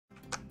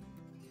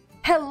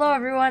Hello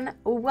everyone,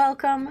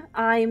 welcome.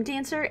 I am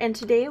Dancer and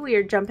today we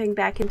are jumping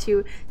back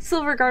into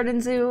Silver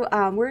Garden Zoo.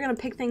 We're going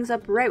to pick things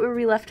up right where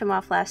we left them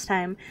off last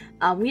time.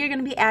 We are going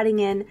to be adding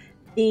in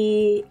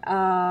the,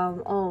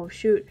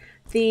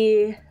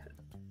 the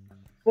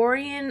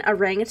Borean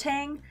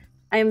orangutan.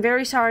 I am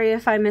very sorry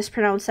if I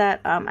mispronounce that.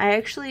 I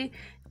actually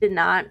did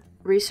not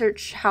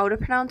research how to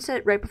pronounce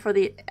it right before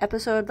the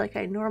episode like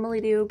I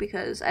normally do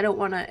because I don't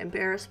want to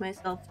embarrass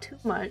myself too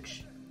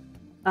much.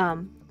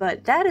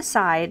 But that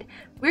aside,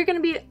 we're going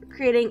to be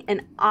creating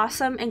an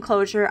awesome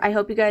enclosure. I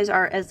hope you guys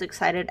are as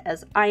excited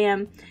as I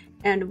am.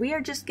 And we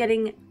are just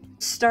getting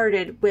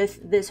started with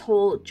this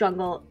whole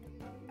jungle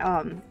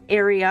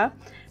area.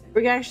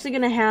 We're actually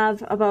going to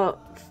have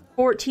about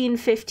 14,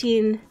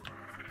 15,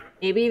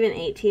 maybe even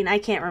 18. I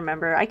can't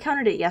remember. I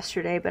counted it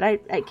yesterday, but I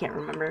can't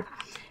remember.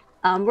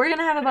 We're going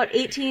to have about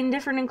 18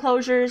 different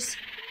enclosures.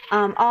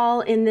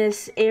 All in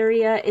this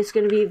area. It's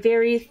going to be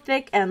very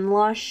thick and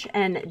lush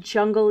and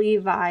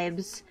jungly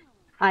vibes.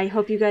 I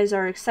hope you guys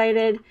are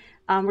excited.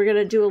 We're going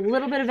to do a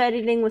little bit of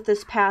editing with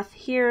this path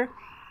here,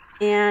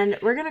 and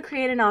we're going to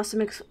create an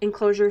awesome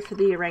enclosure for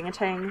the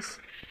orangutans.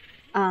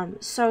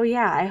 So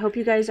yeah, I hope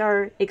you guys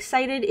are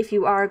excited. If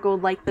you are, go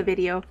like the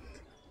video.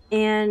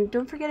 And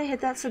don't forget to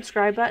hit that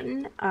subscribe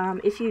button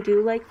if you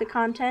do like the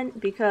content,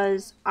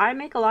 because I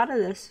make a lot of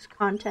this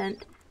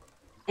content.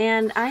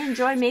 And I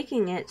enjoy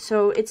making it,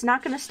 so it's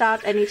not going to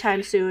stop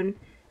anytime soon.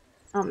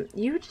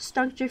 You just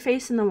dunked your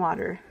face in the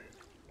water.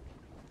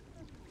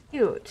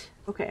 Cute.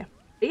 Okay.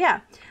 But yeah,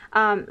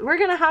 we're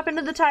going to hop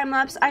into the time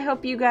lapse. I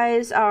hope you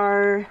guys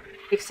are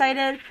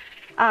excited.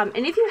 And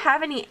if you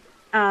have any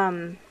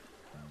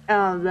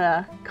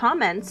the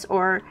comments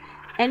or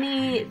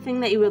anything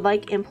that you would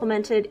like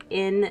implemented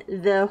in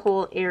the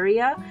whole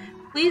area,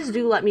 please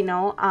do let me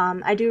know.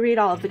 I do read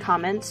all of the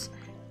comments,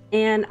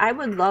 and I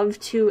would love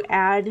to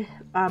add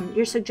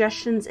your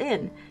suggestions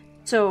in.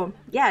 So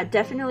yeah,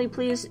 definitely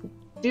please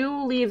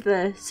do leave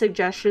the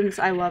suggestions.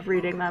 I love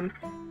reading them.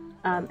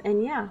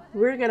 And yeah,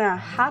 we're gonna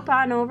hop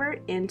on over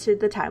into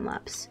the time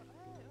lapse.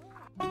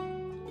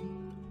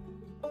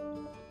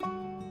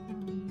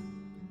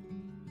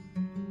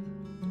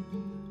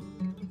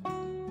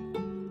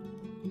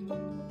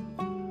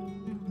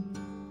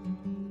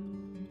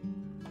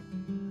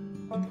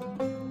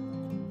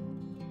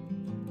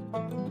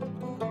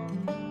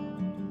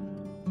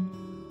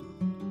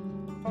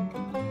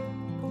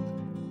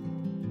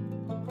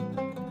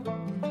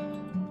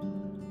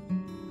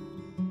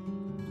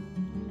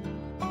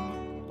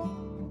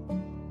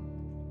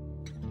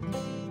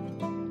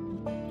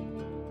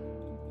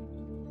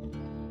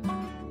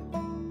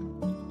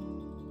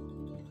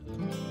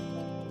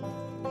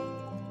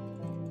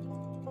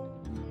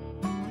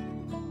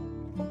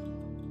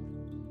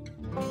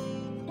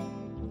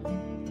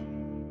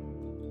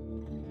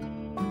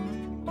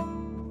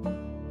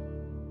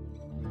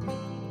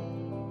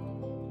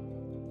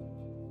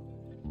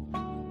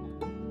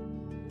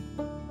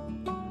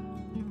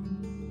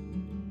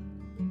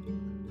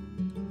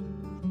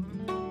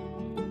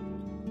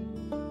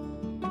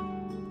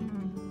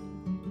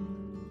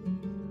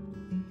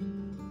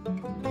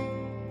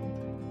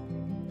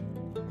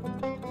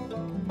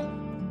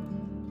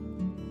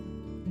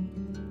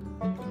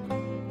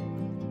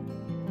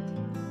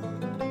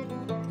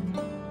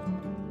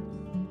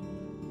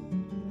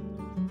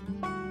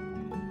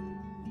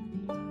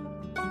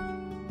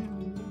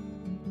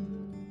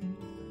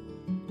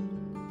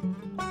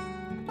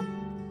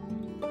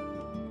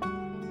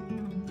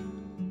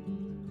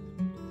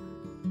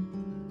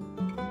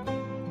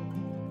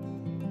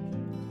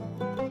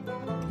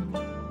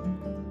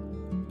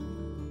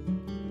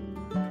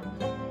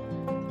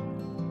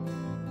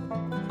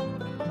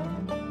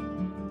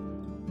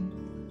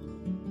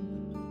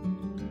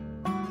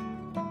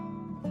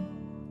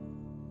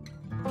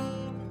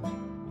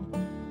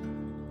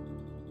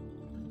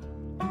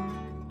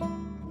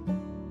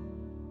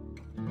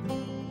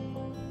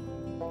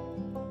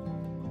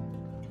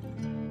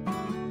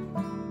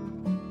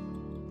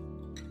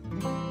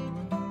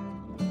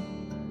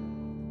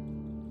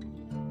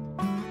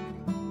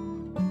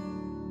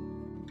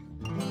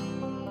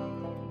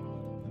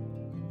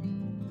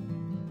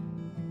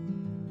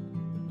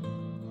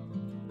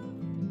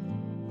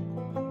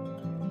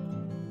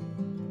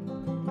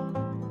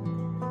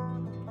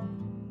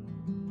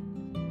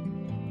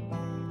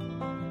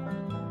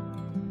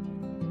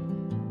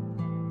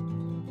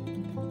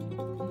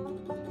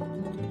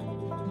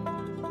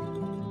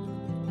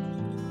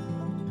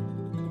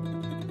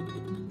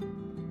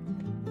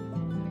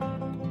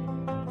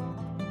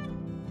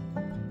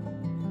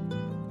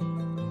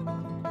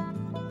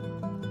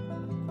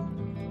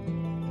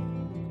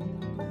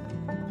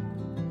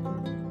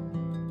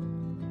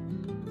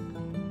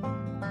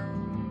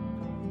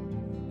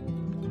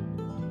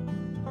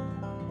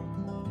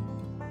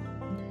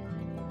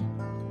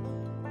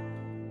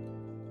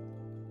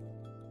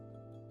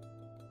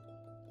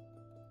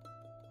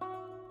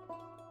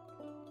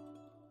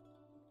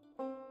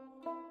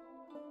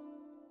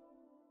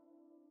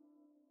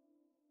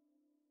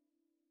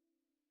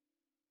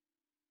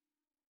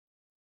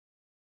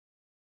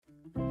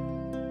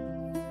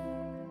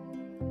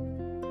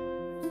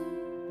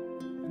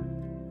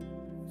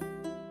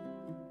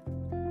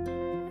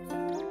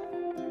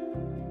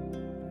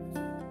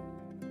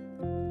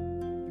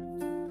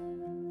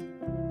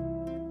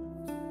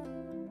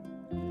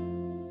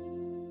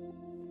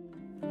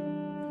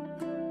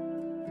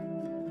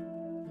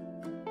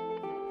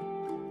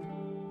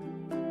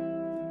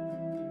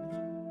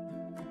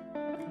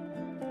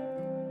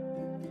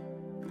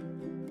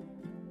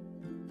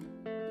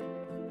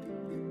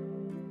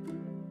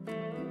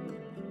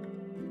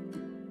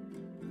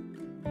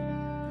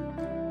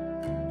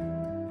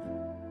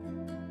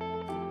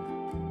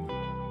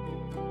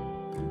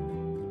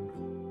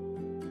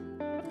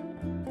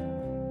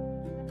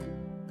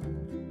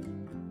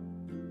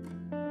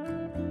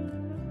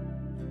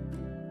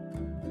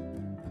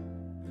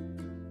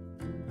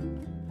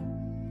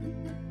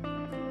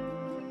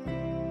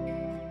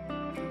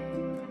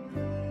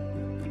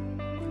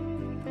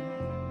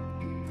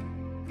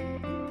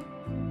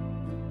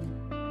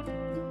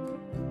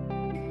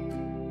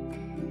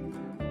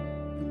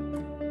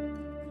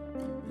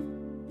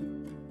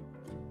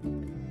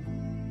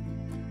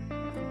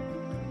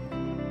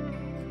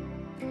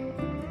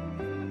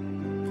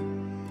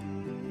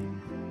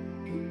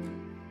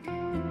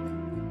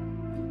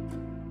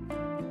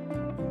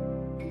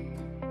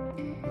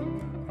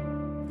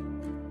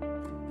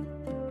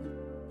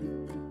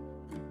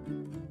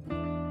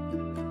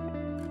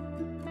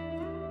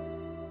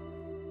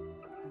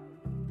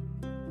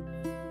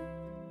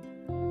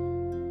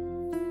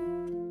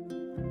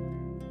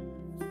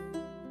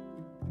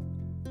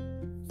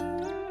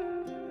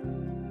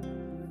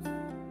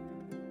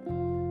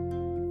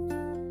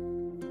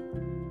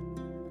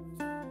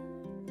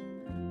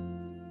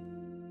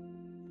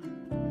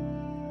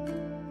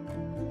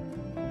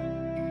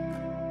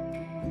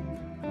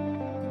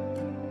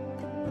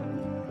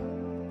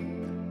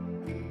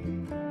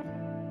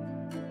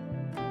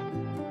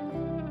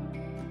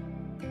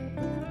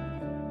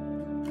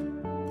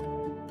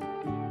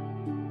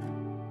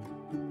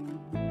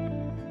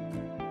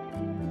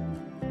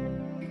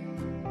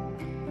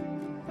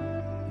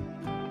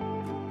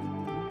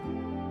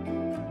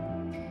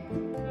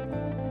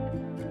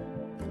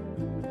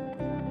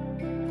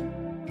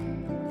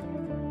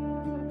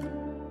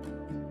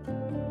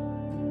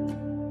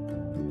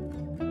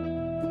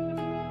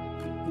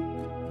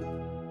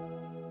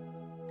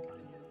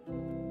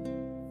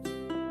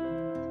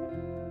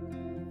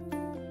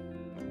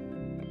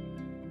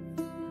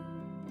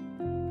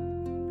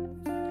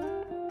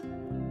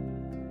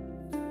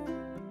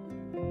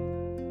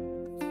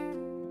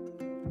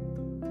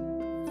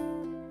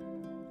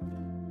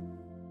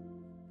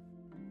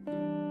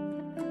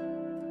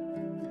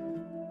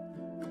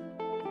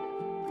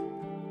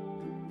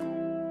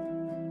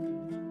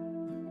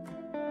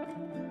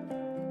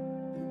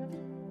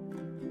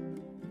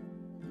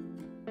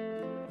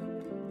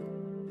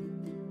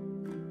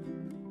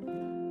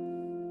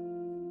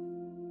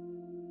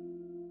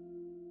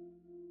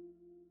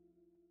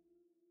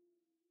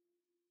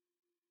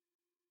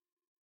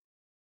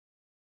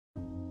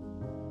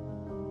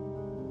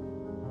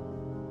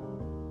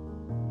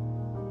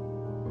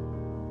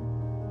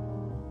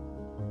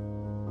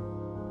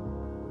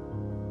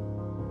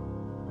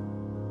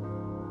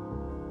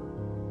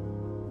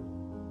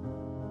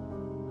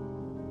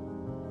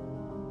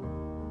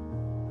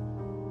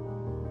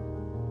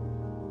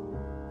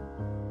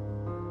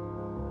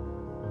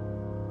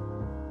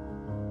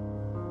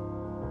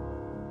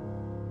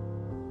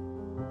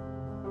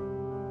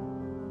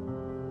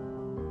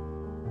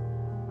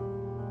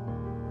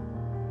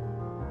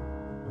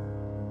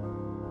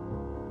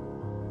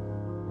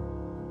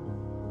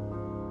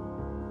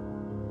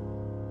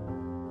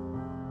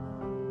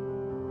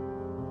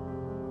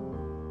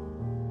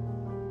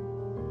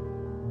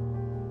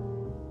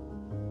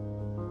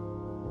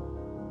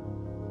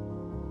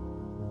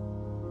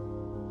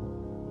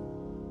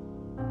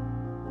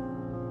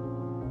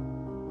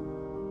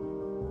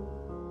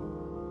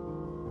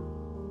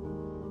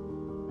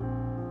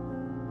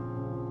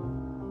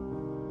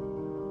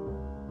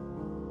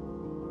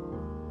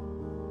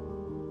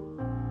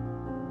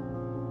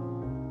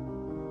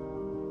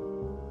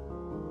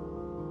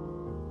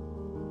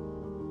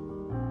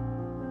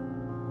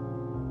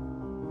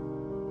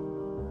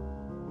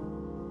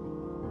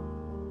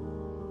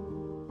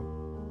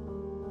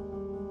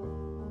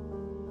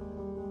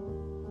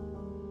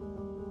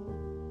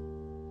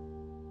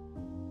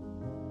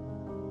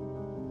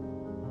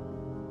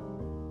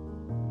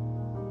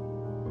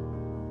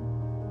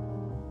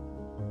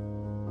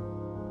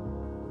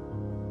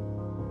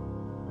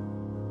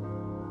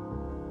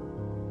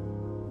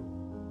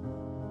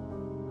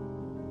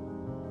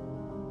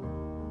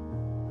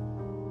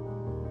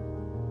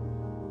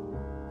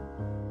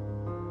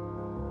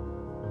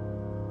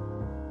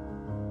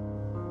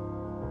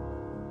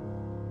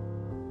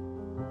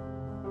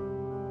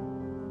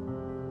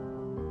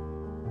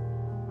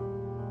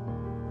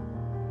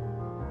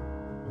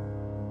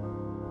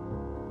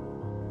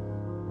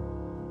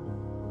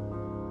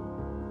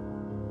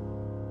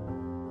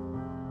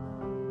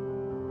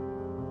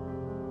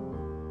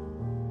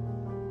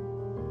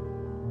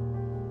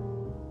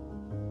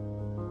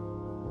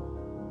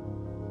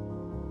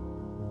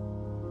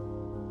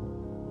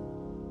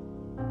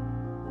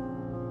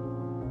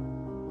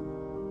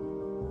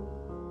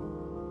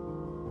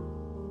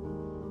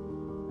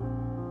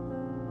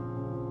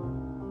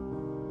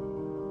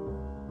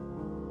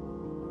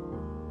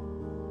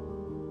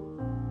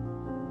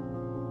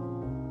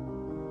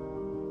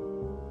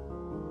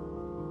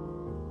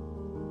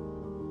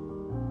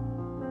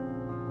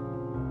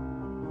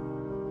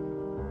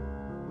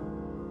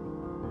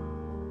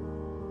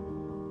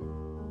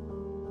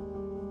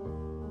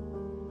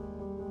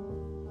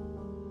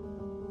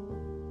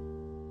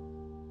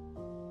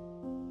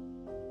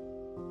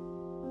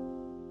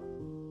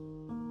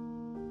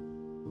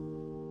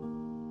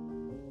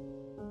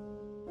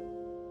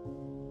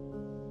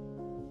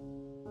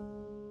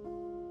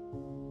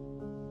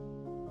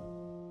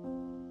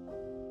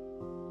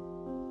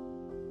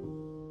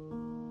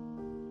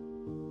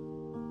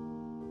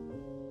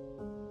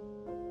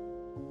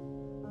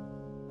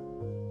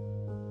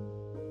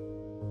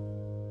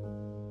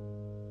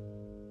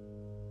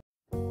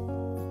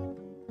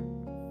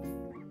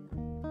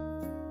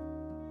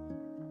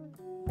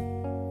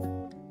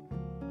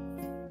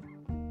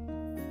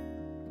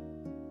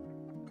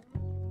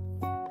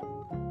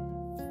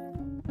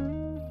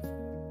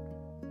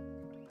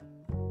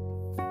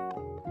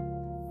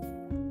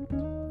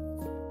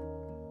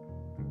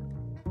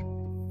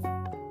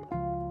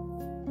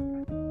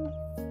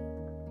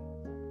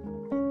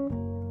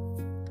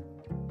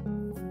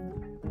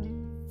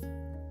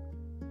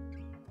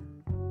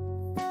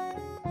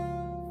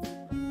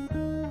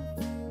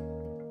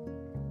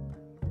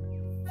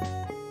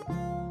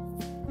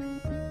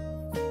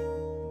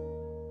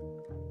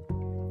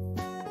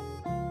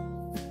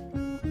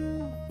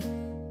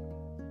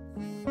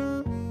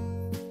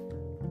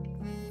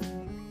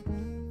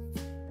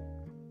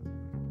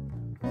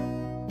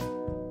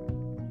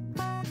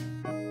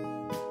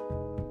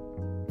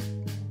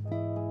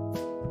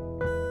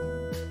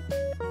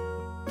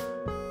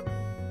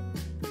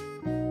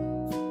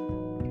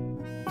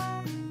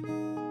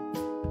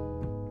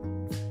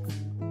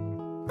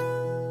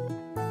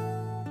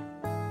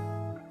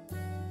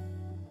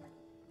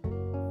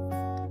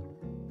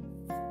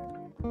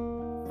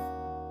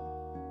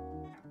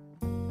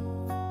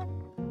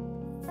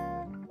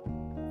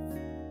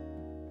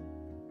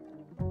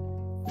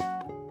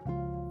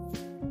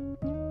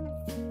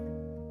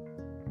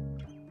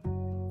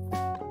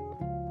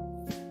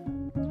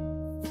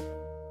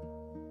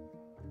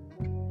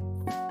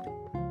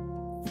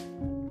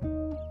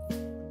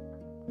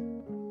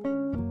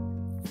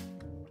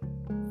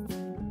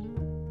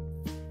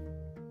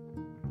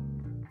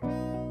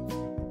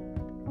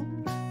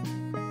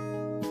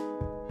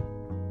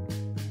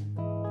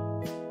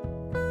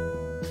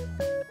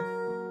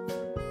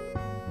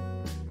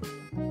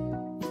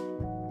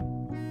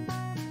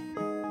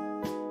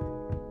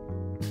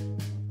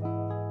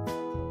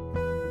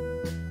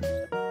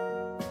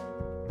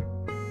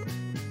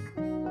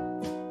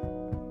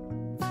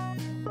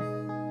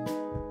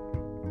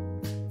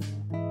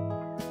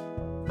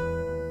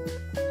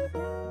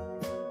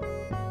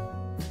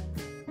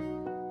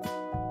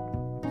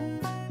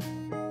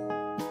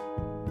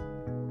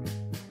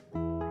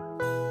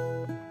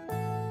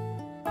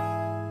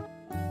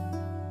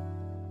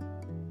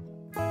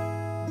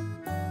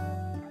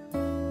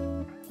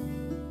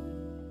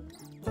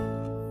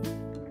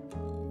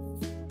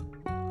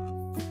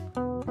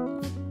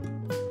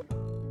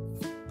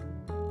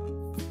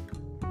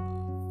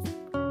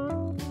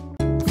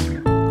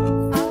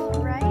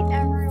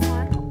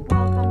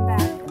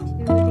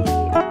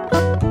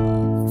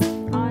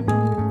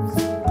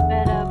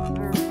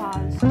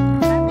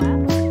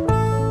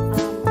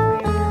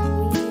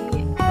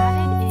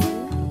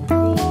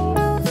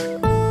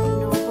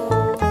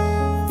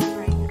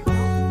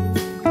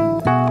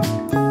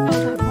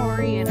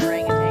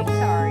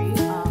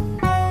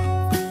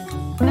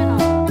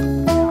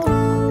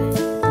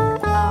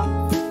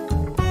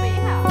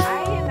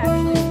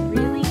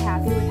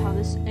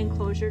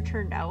 enclosure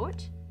turned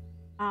out.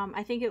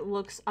 I think it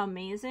looks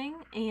amazing,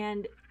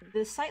 and the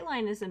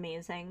sightline is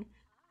amazing.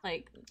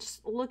 Like,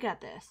 just look at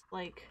this.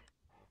 Like,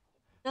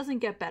 doesn't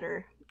get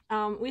better.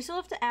 We still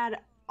have to add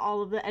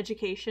all of the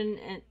education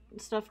and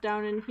stuff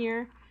down in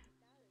here.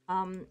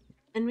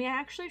 And we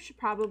actually should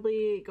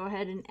probably go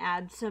ahead and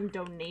add some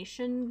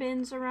donation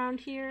bins around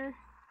here.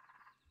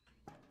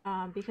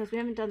 Because we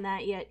haven't done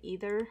that yet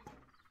either.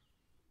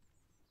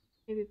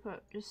 Maybe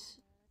put just...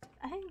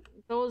 I think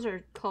those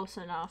are close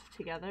enough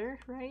together,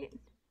 right?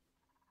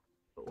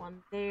 Put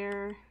one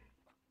there.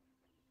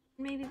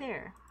 Maybe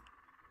there.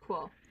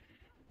 Cool.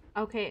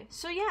 Okay,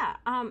 so yeah,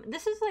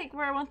 this is like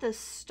where I want the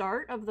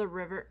start of the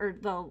river, or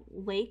the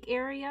lake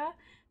area.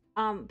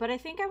 But I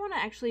think I want to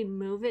actually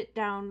move it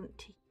down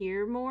to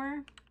here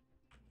more.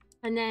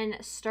 And then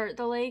start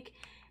the lake.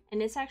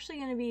 And it's actually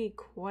going to be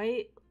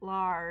quite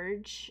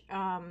large.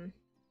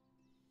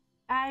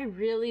 I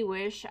really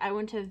wish I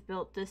wouldn't have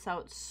built this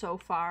out so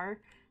far.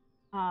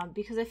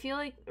 Because I feel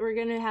like we're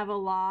going to have a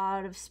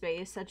lot of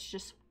space that's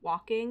just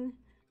walking.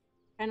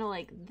 Kind of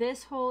like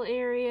this whole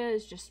area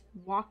is just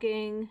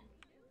walking.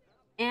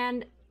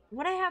 And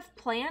what I have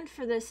planned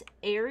for this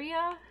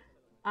area,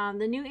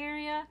 the new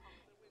area,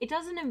 it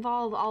doesn't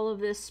involve all of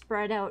this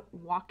spread out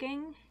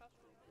walking.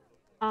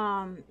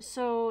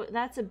 So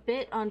that's a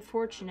bit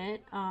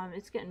unfortunate.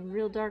 It's getting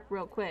real dark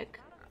real quick.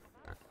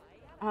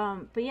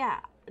 But yeah,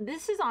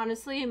 this is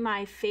honestly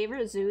my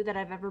favorite zoo that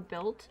I've ever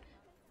built.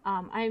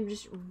 I'm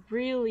just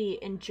really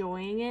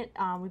enjoying it.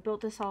 We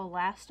built this all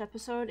last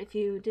episode. If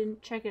you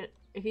didn't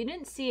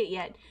see it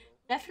yet,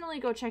 definitely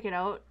go check it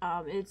out.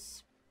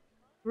 It's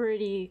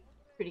pretty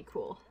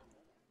cool.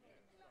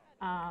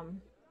 But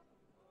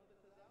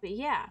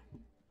yeah.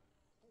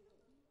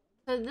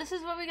 So this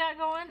is what we got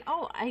going.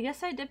 Oh, I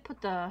guess I did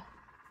put the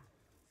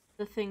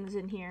things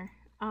in here.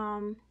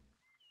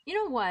 You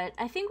know what?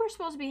 I think we're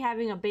supposed to be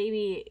having a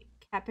baby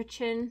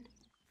capuchin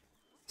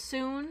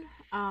soon.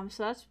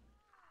 So that's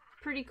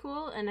pretty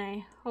cool, and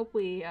I hope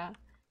we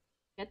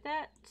get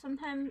that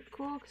sometime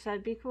cool, because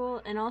that'd be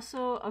cool. And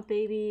also a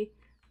baby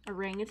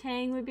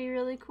orangutan would be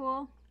really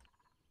cool.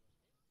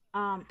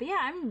 But yeah,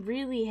 I'm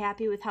really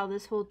happy with how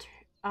this whole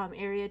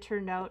area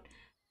turned out.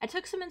 I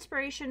took some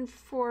inspiration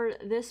for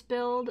this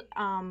build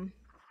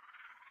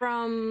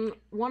from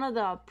one of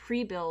the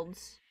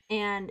pre-builds,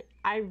 and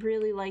I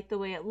really like the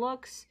way it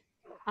looks.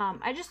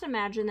 I just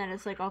imagine that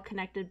it's like all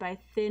connected by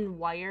thin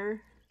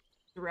wire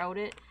throughout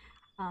it,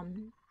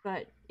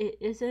 but it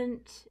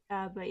isn't.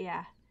 But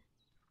yeah,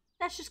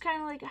 that's just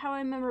kind of like how I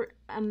remember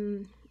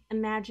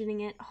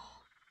imagining it.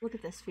 Oh, look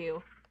at this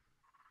view.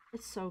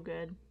 It's so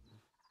good.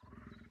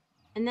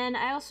 And then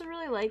I also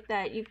really like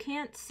that you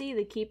can't see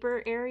the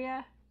keeper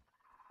area.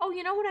 Oh,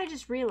 you know what I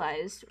just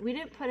realized? We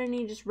didn't put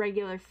any just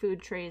regular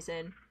food trays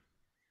in.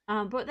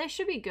 But they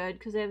should be good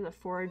because they have the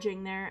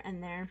foraging there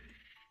and there.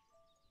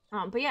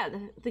 But yeah,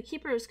 the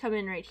keepers come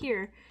in right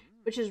here,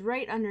 which is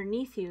right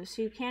underneath you,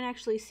 so you can't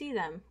actually see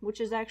them,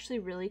 which is actually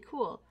really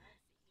cool.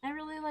 I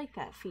really like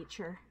that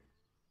feature.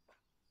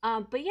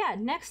 But yeah,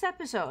 next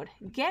episode,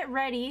 get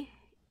ready,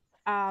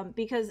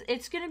 because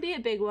it's gonna be a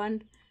big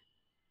one.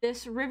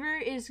 This river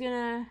is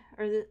gonna,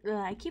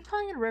 I keep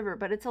calling it a river,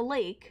 but it's a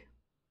lake.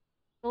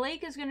 The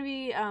lake is gonna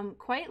be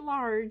quite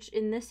large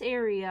in this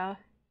area.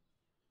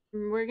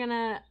 We're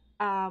gonna,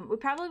 we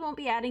probably won't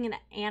be adding an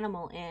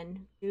animal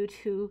in due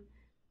to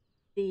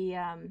the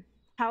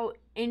how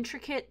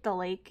intricate the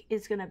lake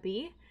is gonna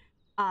be.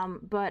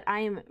 But I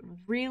am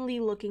really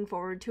looking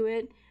forward to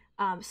it.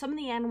 Some of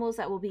the animals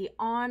that will be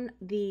on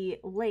the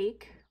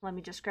lake, let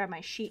me just grab my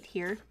sheet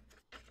here.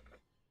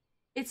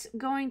 It's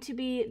going to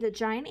be the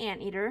giant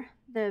anteater,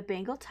 the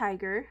Bengal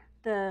tiger,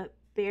 the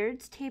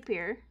Baird's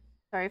tapir,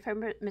 sorry if I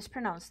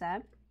mispronounced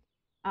that,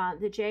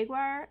 the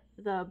jaguar,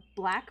 the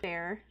black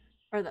bear,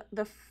 or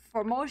the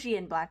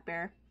Formosian black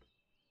bear,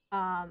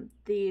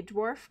 the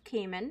dwarf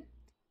caiman,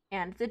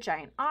 and the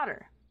giant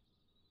otter.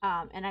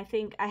 And I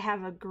think I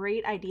have a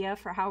great idea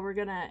for how we're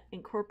gonna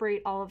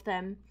incorporate all of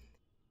them.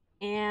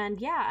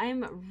 And yeah,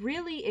 I'm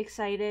really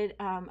excited.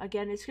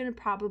 Again, it's gonna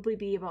probably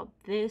be about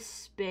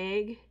this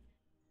big.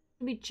 It's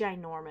gonna be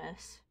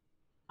ginormous.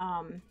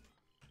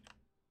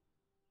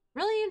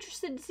 Really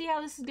interested to see how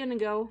this is gonna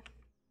go.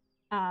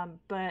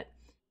 But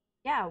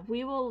yeah,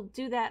 we will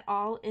do that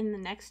all in the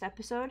next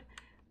episode.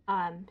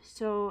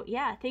 So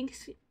yeah, thank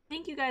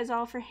you guys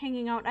all for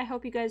hanging out. I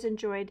hope you guys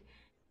enjoyed.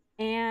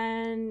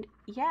 And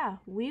yeah,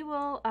 we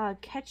will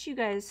catch you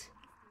guys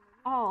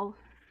all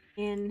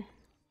in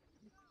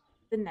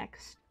the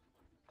next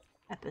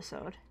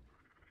episode.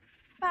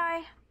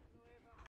 Bye!